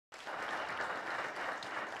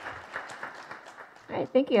All right,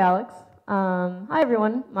 thank you, Alex. Hi,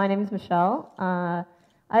 everyone. My name is Michelle.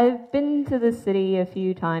 I've been to this city a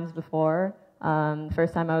few times before.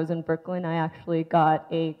 First time I was in Brooklyn, I actually got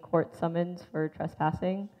a court summons for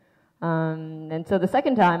trespassing. And so the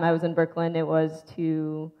second time I was in Brooklyn, it was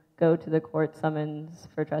to go to the court summons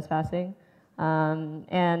for trespassing.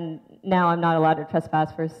 And now I'm not allowed to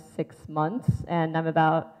trespass for 6 months, and I'm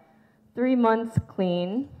about 3 months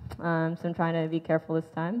clean, so I'm trying to be careful this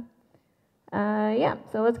time. Yeah,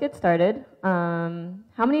 so let's get started.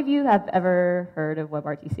 How many of you have ever heard of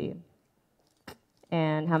WebRTC?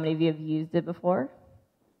 And how many of you have used it before?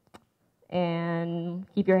 And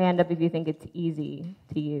keep your hand up if you think it's easy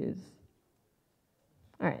to use.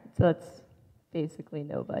 All right, so that's basically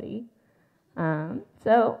nobody.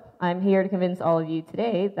 So I'm here to convince all of you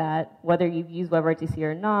today that whether you've used WebRTC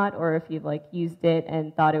or not, or if you've used it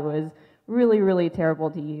and thought it was really, really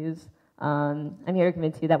terrible to use, I'm here to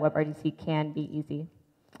convince you that WebRTC can be easy.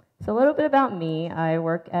 So a little bit about me. I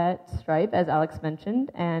work at Stripe, as Alex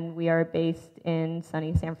mentioned, and we are based in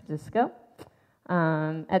sunny San Francisco.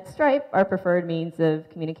 At Stripe, our preferred means of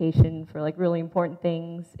communication for really important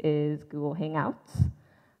things is Google Hangouts.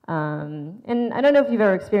 And I don't know if you've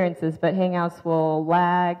ever experienced this, but Hangouts will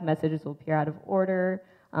lag, messages will appear out of order,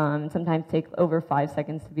 sometimes take over 5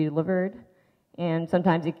 seconds to be delivered, and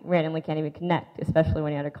sometimes you randomly can't even connect, especially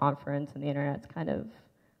when you're at a conference and the internet's kind of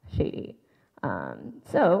shady.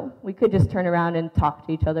 So we could just turn around and talk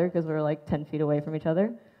to each other because we're 10 feet away from each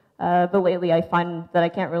other. But lately I find that I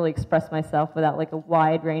can't really express myself without a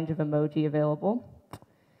wide range of emoji available.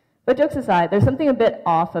 But jokes aside, there's something a bit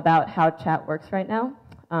off about how chat works right now.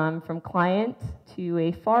 From client to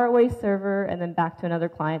a faraway server and then back to another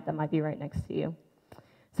client that might be right next to you.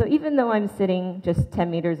 So even though I'm sitting just 10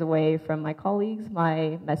 meters away from my colleagues,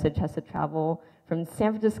 my message has to travel from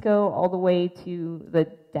San Francisco all the way to the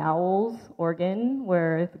Dalles, Oregon,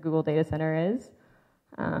 where the Google data center is,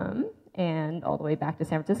 and all the way back to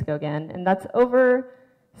San Francisco again. And that's over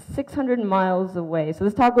 600 miles away. So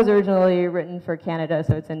this talk was originally written for Canada,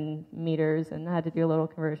 so it's in meters, and I had to do a little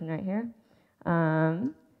conversion right here.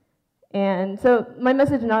 And so my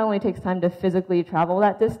message not only takes time to physically travel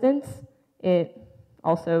that distance, it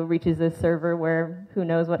also reaches this server where who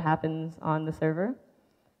knows what happens on the server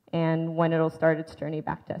and when it'll start its journey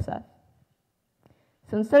back to SF.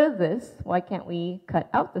 So instead of this, why can't we cut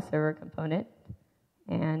out the server component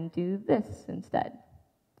and do this instead?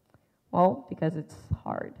 Well, because it's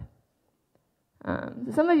hard.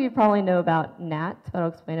 So some of you probably know about NAT, but I'll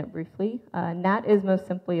explain it briefly. NAT is most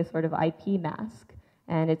simply a sort of IP mask,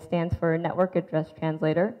 and it stands for Network Address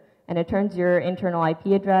Translator, and it turns your internal IP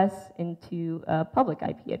address into a public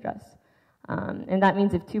IP address. And that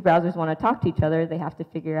means if two browsers want to talk to each other, they have to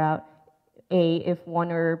figure out A, if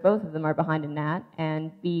one or both of them are behind a NAT,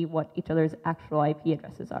 and B, what each other's actual IP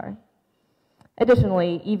addresses are.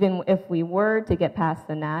 Additionally, even if we were to get past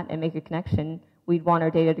the NAT and make a connection, we'd want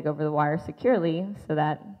our data to go over the wire securely so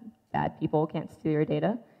that bad people can't steal your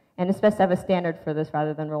data. And it's best to have a standard for this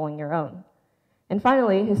rather than rolling your own. And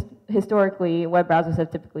finally, historically, web browsers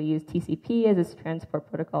have typically used TCP as its transport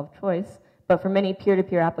protocol of choice. But for many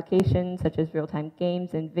peer-to-peer applications, such as real-time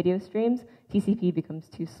games and video streams, TCP becomes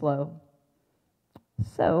too slow.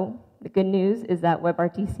 So the good news is that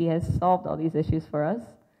WebRTC has solved all these issues for us.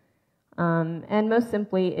 And most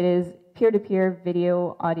simply, it is peer-to-peer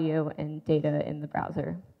video, audio, and data in the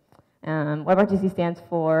browser. WebRTC stands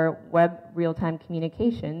for Web Real-Time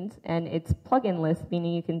Communications, and it's plugin-less,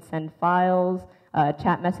 meaning you can send files,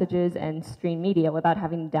 chat messages, and stream media without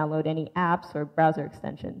having to download any apps or browser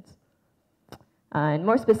extensions. And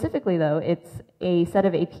more specifically, though, it's a set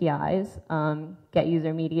of APIs,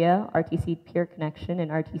 GetUserMedia, RTC Peer Connection,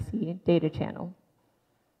 and RTC Data Channel.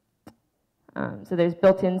 So there's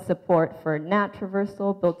built-in support for NAT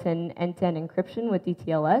traversal, built-in end-to-end encryption with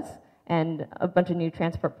DTLS, and a bunch of new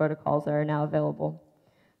transport protocols that are now available.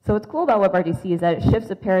 So what's cool about WebRTC is that it shifts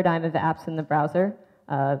a paradigm of apps in the browser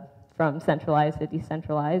from centralized to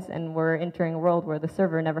decentralized, and we're entering a world where the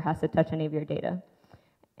server never has to touch any of your data.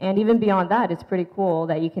 And even beyond that, it's pretty cool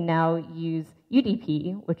that you can now use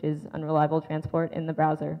UDP, which is unreliable transport, in the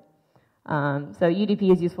browser. So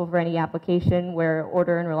UDP is useful for any application where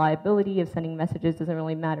order and reliability of sending messages doesn't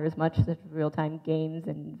really matter as much, such as real-time games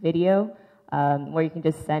and video, where you can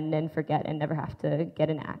just send and forget and never have to get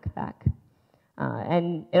an ACK back.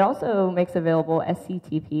 And it also makes available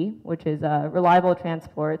SCTP, which is a reliable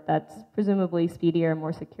transport that's presumably speedier and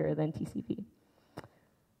more secure than TCP.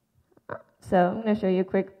 So I'm going to show you a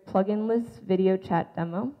quick plugin-less video chat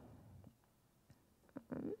demo.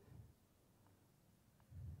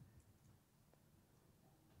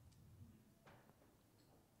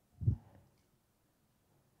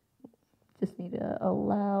 just need to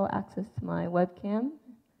allow access to my webcam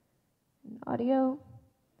and audio.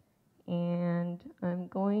 And I'm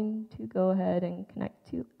going to go ahead and connect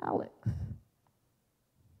to Alex.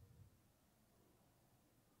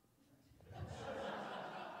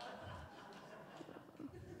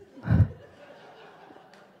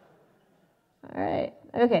 All right,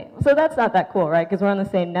 okay, so that's not that cool, right? Because we're on the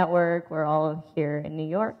same network, we're all here in New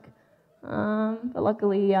York. But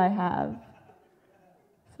luckily I have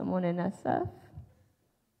someone in SF.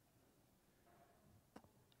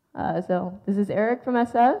 So this is Eric from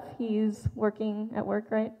SF. He's working at work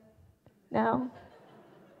right now.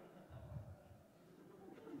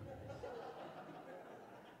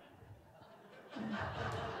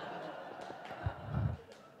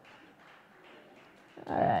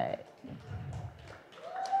 All right.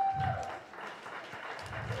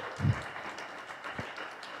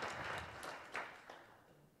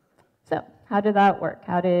 So how did that work?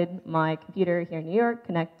 How did my computer here in New York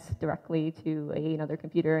connect directly to another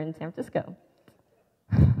computer in San Francisco?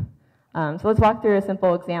 So let's walk through a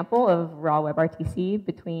simple example of raw WebRTC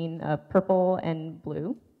between purple and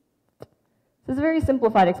blue. This is a very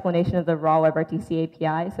simplified explanation of the raw WebRTC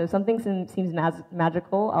API. So if something seems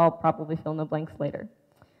magical, I'll probably fill in the blanks later.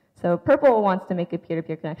 So purple wants to make a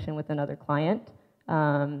peer-to-peer connection with another client.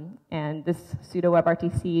 And this pseudo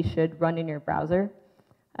WebRTC should run in your browser.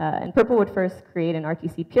 And purple would first create an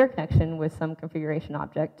RTC peer connection with some configuration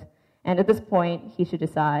object. And at this point, he should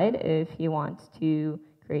decide if he wants to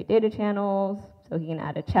create data channels, so he can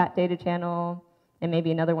add a chat data channel, and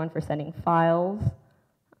maybe another one for sending files.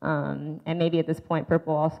 And maybe at this point,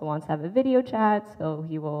 purple also wants to have a video chat, so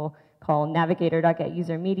he will call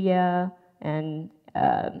navigator.getUserMedia and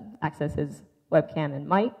access his webcam and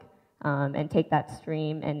mic, and take that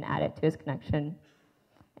stream and add it to his connection.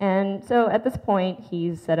 And so at this point,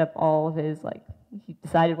 he's set up all of his, he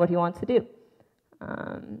decided what he wants to do.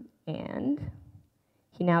 And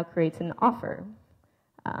he now creates an offer.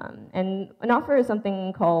 And an offer is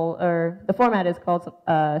something called, or the format is called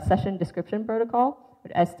Session Description Protocol,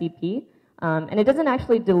 or SDP. And it doesn't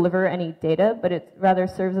actually deliver any data, but it rather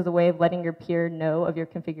serves as a way of letting your peer know of your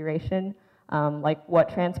configuration, like what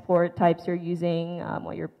transport types you're using,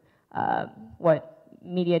 what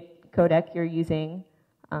media codec you're using.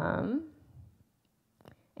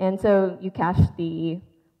 And so you cache the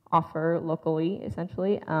offer locally,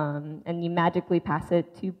 essentially, and you magically pass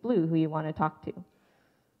it to Blue, who you want to talk to.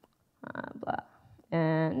 Blah.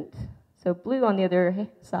 And so Blue, on the other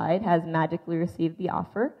side, has magically received the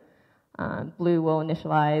offer. Blue will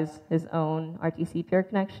initialize his own RTC peer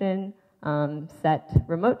connection, set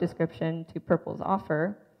remote description to Purple's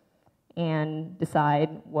offer, and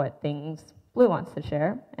decide what things Blue wants to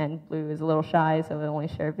share. And Blue is a little shy, so it'll only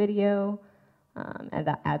share video, and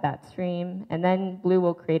add that stream. And then Blue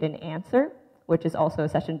will create an answer, which is also a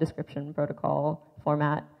session description protocol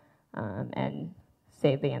format, and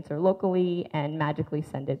save the answer locally and magically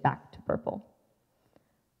send it back to Purple.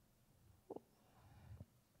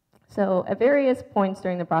 So at various points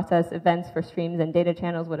during the process, events for streams and data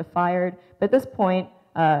channels would have fired, but at this point,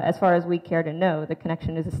 as far as we care to know, the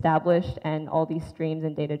connection is established and all these streams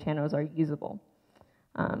and data channels are usable.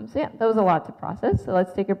 So yeah, that was a lot to process. So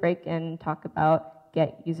let's take a break and talk about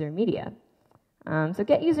GetUserMedia. So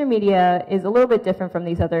GetUserMedia is a little bit different from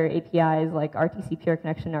these other APIs like RTC Peer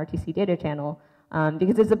Connection, RTC Data Channel,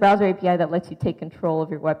 because it's a browser API that lets you take control of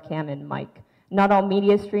your webcam and mic. Not all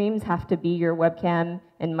media streams have to be your webcam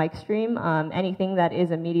and mic stream. Anything that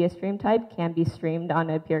is a media stream type can be streamed on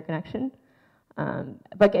a peer connection.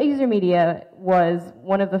 But GetUserMedia was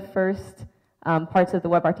one of the first parts of the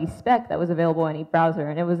WebRTC spec that was available in any browser,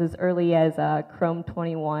 and it was as early as Chrome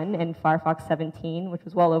 21 and Firefox 17, which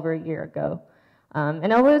was well over a year ago.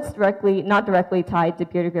 And although it's not directly tied to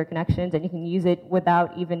peer-to-peer connections, and you can use it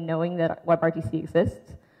without even knowing that WebRTC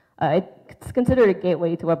exists, it's considered a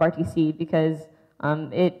gateway to WebRTC because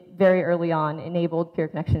it very early on enabled peer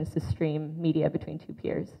connections to stream media between two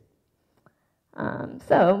peers.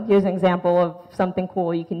 So here's an example of something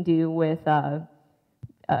cool you can do with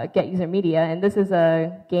GetUserMedia, and this is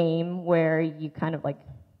a game where you kind of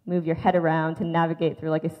move your head around to navigate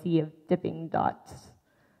through a sea of dipping dots.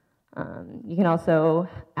 You can also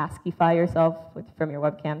ASCII-fy yourself from your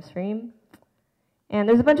webcam stream. And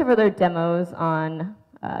there's a bunch of other demos on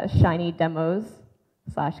Shiny Demos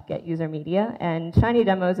 /GetUserMedia. And Shiny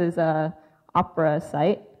Demos is a Opera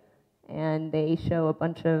site, and they show a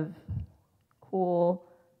bunch of cool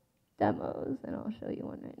demos, and I'll show you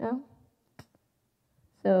one right now.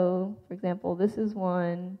 So, for example, this is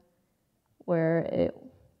one where if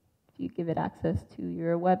you give it access to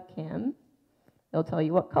your webcam, it'll tell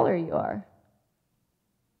you what color you are.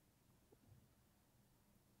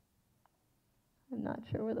 I'm not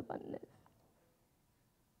sure where the button is.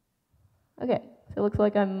 Okay, so it looks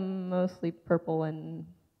like I'm mostly purple and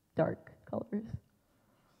dark colors.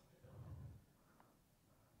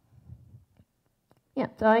 Yeah,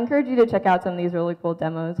 so I encourage you to check out some of these really cool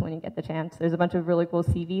demos when you get the chance. There's a bunch of really cool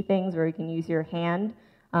CV things where you can use your hand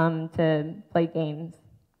to play games.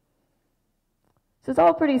 So it's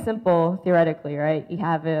all pretty simple theoretically, right? You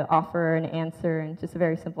have an offer, an answer, and just a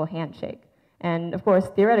very simple handshake. And of course,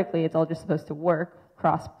 theoretically, it's all just supposed to work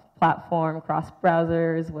cross-platform,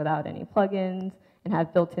 cross-browsers without any plugins, and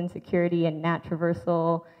have built-in security and NAT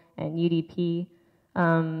traversal and UDP.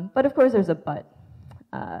 But of course, there's a but.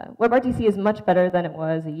 WebRTC is much better than it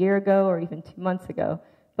was a year ago or even 2 months ago,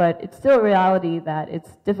 but it's still a reality that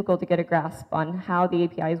it's difficult to get a grasp on how the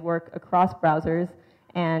APIs work across browsers,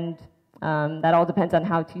 and that all depends on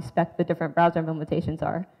how to spec the different browser implementations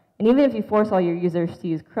are. And even if you force all your users to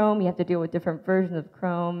use Chrome, you have to deal with different versions of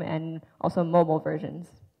Chrome and also mobile versions.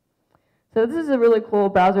 So this is a really cool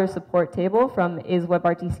browser support table from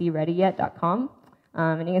iswebrtcreadyyet.com.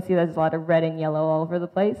 And you can see there's a lot of red and yellow all over the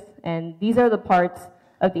place. And these are the parts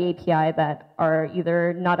of the API that are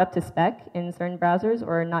either not up to spec in certain browsers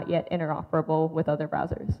or not yet interoperable with other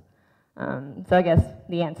browsers. So I guess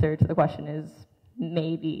the answer to the question is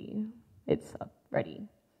maybe it's ready.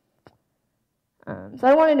 So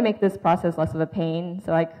I wanted to make this process less of a pain,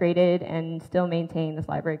 so I created and still maintain this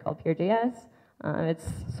library called Pure.js. It's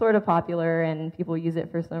sort of popular, and people use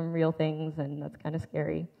it for some real things, and that's kind of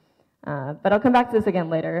scary. But I'll come back to this again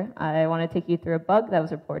later. I want to take you through a bug that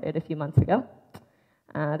was reported a few months ago.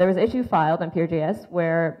 There was an issue filed on Pure.js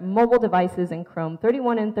where mobile devices in Chrome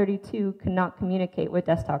 31 and 32 could not communicate with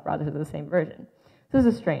desktop browsers of the same version. So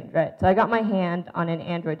this is strange, right? So I got my hand on an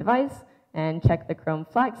Android device and checked the Chrome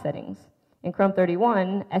flag settings. In Chrome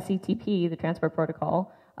 31, SCTP, the transport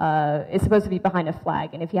protocol, is supposed to be behind a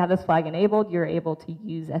flag. And if you have this flag enabled, you're able to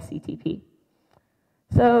use SCTP.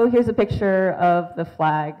 So here's a picture of the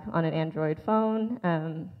flag on an Android phone.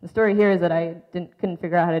 The story here is that I couldn't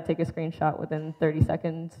figure out how to take a screenshot within 30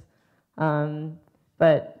 seconds. So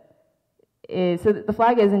the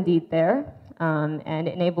flag is indeed there, and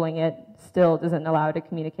enabling it still doesn't allow it to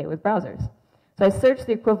communicate with browsers. So I searched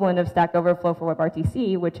the equivalent of Stack Overflow for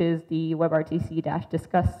WebRTC, which is the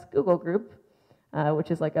WebRTC-discuss Google group, which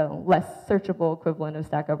is like a less searchable equivalent of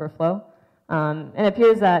Stack Overflow. And it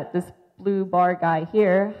appears that this blue bar guy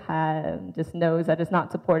here just knows that it's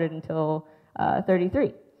not supported until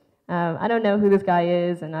 33. I don't know who this guy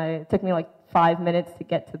is, and it took me like 5 minutes to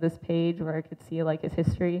get to this page where I could see like his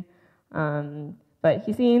history. But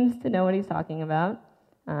he seems to know what he's talking about.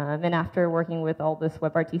 And after working with all this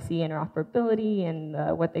WebRTC interoperability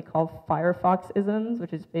and what they call Firefox-isms,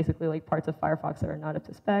 which is basically like parts of Firefox that are not up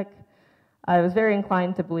to spec, I was very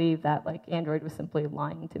inclined to believe that like Android was simply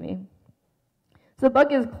lying to me. So the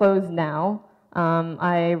bug is closed now.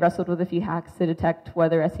 I wrestled with a few hacks to detect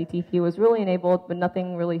whether SCTP was really enabled, but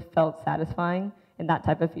nothing really felt satisfying in that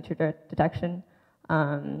type of feature detection.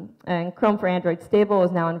 And Chrome for Android Stable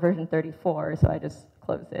is now in version 34, so I just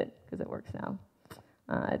closed it because it works now.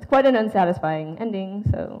 It's quite an unsatisfying ending,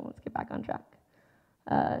 so let's get back on track.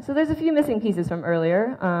 So there's a few missing pieces from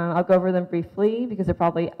earlier. I'll go over them briefly because they're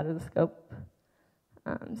probably out of the scope.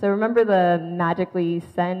 So remember the magically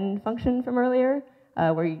send function from earlier,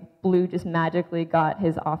 where blue just magically got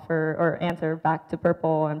his offer or answer back to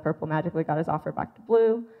purple, and purple magically got his offer back to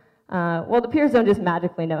blue? Well, the peers don't just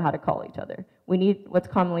magically know how to call each other. We need what's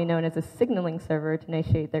commonly known as a signaling server to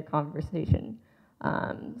initiate their conversation.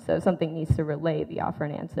 So something needs to relay the offer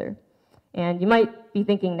and answer. And you might be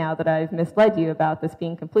thinking now that I've misled you about this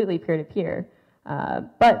being completely peer-to-peer.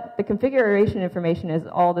 But the configuration information is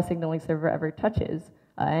all the signaling server ever touches.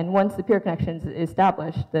 And once the peer connection is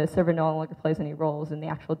established, the server no longer plays any roles in the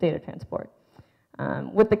actual data transport.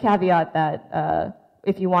 With the caveat that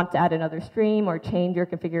if you want to add another stream or change your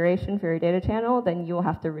configuration for your data channel, then you will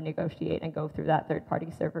have to renegotiate and go through that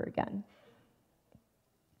third-party server again.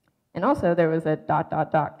 And also, there was a ...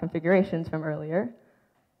 configurations from earlier.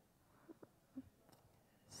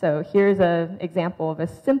 So here's an example of a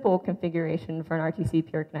simple configuration for an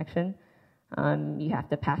RTC peer connection. You have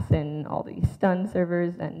to pass in all these stun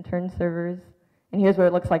servers and turn servers. And here's what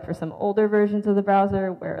it looks like for some older versions of the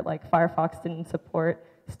browser, where like Firefox didn't support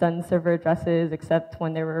stun server addresses except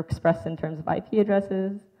when they were expressed in terms of IP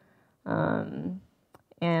addresses.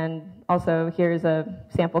 And also, here's a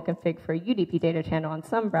sample config for a UDP data channel on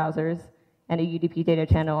some browsers and a UDP data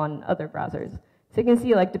channel on other browsers. So you can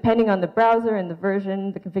see, like, depending on the browser and the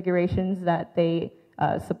version, the configurations that they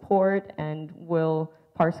support and will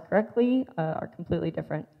parse correctly are completely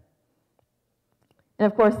different.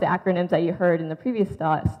 And of course, the acronyms that you heard in the previous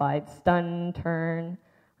slides, stun, turn,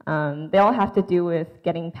 they all have to do with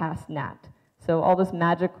getting past NAT. So all this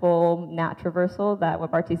magical NAT traversal that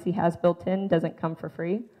WebRTC has built in doesn't come for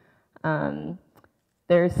free.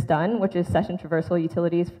 There's stun, which is session traversal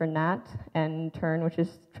utilities for NAT, and turn, which is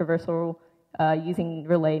traversal using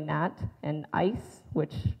relay NAT, and ICE,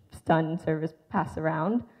 which stun servers pass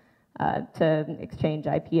around to exchange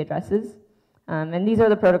IP addresses. And these are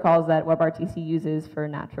the protocols that WebRTC uses for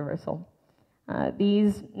NAT traversal.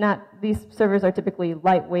 These servers are typically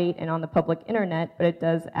lightweight and on the public internet, but it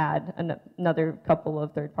does add another couple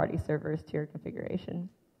of third-party servers to your configuration.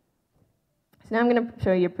 So now I'm going to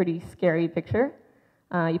show you a pretty scary picture.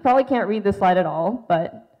 You probably can't read this slide at all,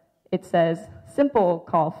 but it says simple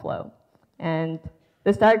call flow. And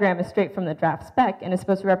this diagram is straight from the draft spec, and it's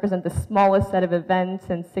supposed to represent the smallest set of events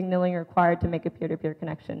and signaling required to make a peer-to-peer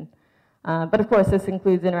connection. But of course, this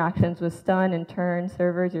includes interactions with stun and turn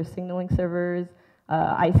servers, your signaling servers,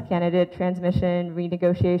 ICE candidate transmission,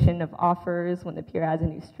 renegotiation of offers when the peer adds a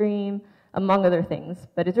new stream, among other things.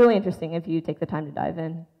 But it's really interesting if you take the time to dive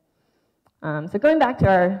in. So going back to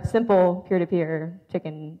our simple peer-to-peer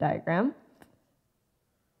chicken diagram,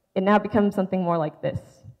 it now becomes something more like this,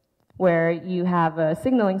 where you have a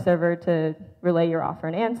signaling server to relay your offer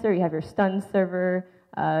and answer, you have your stun server,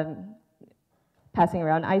 passing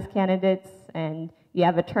around ICE candidates, and you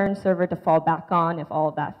have a turn server to fall back on if all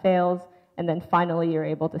of that fails, and then finally you're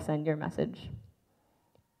able to send your message.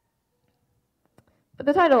 But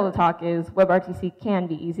the title of the talk is WebRTC can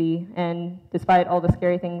be easy, and despite all the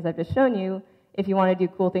scary things I've just shown you, if you want to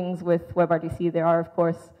do cool things with WebRTC, there are, of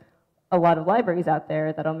course, a lot of libraries out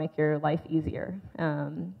there that'll make your life easier.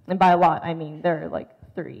 And by a lot, I mean there are like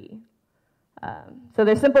 3. So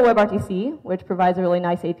there's Simple WebRTC, which provides a really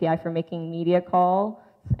nice API for making media calls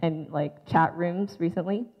and like chat rooms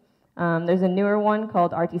recently. There's a newer one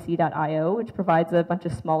called RTC.io, which provides a bunch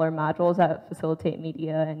of smaller modules that facilitate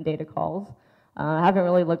media and data calls. I haven't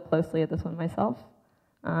really looked closely at this one myself.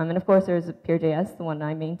 And of course, there's Peer.js, the one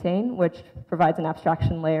I maintain, which provides an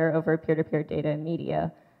abstraction layer over peer-to-peer data and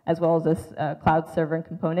media, as well as this cloud server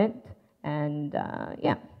component. And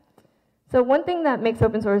yeah. So one thing that makes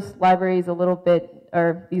open source libraries a little bit,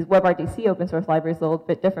 or these WebRTC open source libraries a little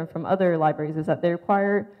bit different from other libraries is that they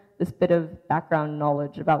require this bit of background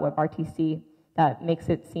knowledge about WebRTC that makes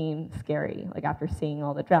it seem scary, like after seeing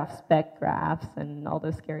all the draft spec graphs and all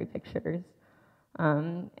those scary pictures.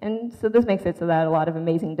 And so this makes it so that a lot of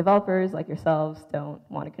amazing developers like yourselves don't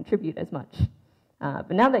want to contribute as much.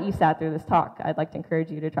 But now that you sat through this talk, I'd like to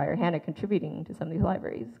encourage you to try your hand at contributing to some of these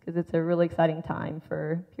libraries, because it's a really exciting time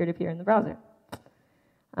for peer-to-peer in the browser.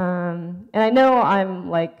 And I know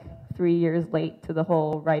I'm like 3 years late to the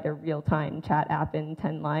whole write a real-time chat app in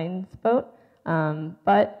 10 lines boat,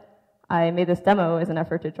 but I made this demo as an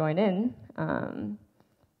effort to join in.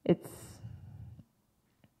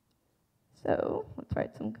 So let's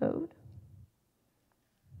write some code.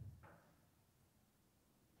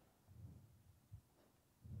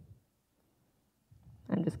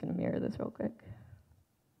 I'm just going to mirror this real quick.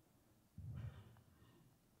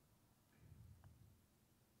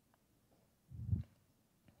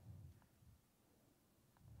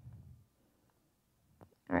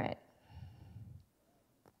 All right.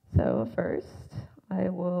 So first, I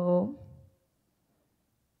will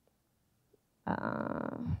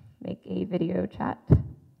make a video chat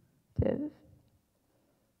div.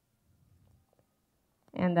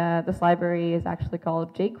 And this library is actually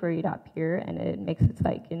called jQuery.peer, and it makes it so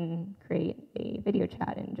I can create a video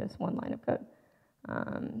chat in just one line of code.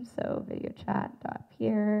 So video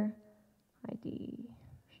chat.peer, ID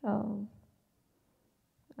shell.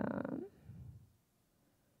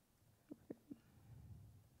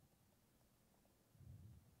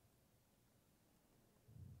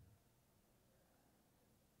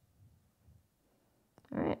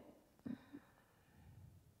 All right.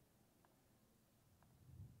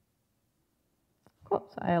 Cool,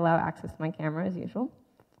 so I allow access to my camera as usual.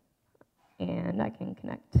 And I can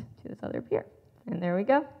connect to this other peer. And there we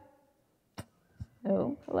go.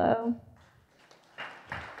 So, hello.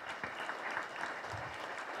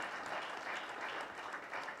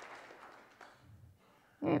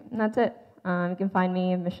 All right, and that's it. You can find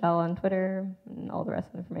me, Michelle, on Twitter, and all the rest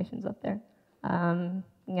of the information's up there.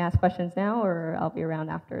 You can ask questions now, or I'll be around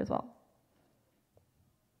after as well.